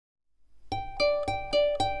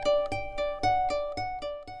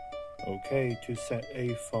Okay, to set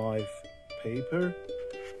A5 paper,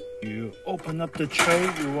 you open up the tray.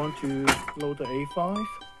 You want to load the A5.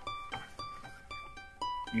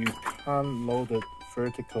 You can't load it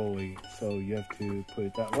vertically, so you have to put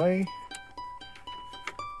it that way.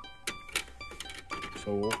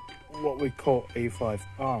 So what we call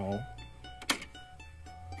A5R,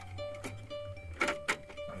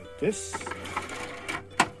 like this.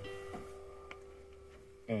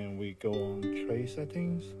 And we go on tray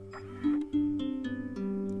settings.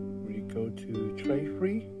 We go to tray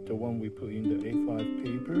 3, the one we put in the A5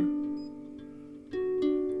 paper.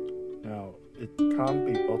 Now it can't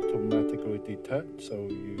be automatically detected, so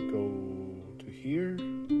you go to here,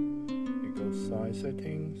 you go size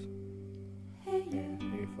settings, and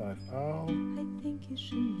A5R.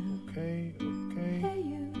 Okay.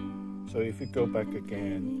 So if you go back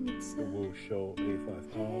again, it will show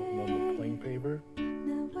A5R, normal plain paper.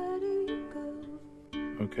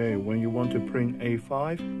 Okay, when you want to print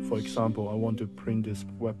A5, for example, I want to print this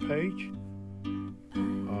web page.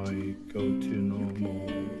 I go to normal,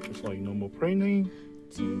 just like normal printing.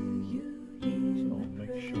 So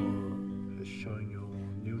make sure it's showing your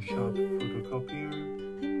new Sharp photocopier.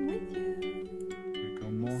 You go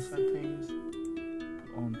more settings,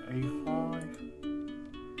 put on A5,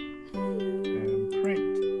 and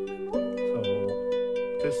print. So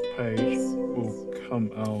this page will come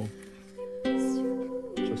out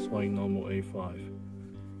just like normal A5.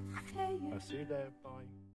 I see that.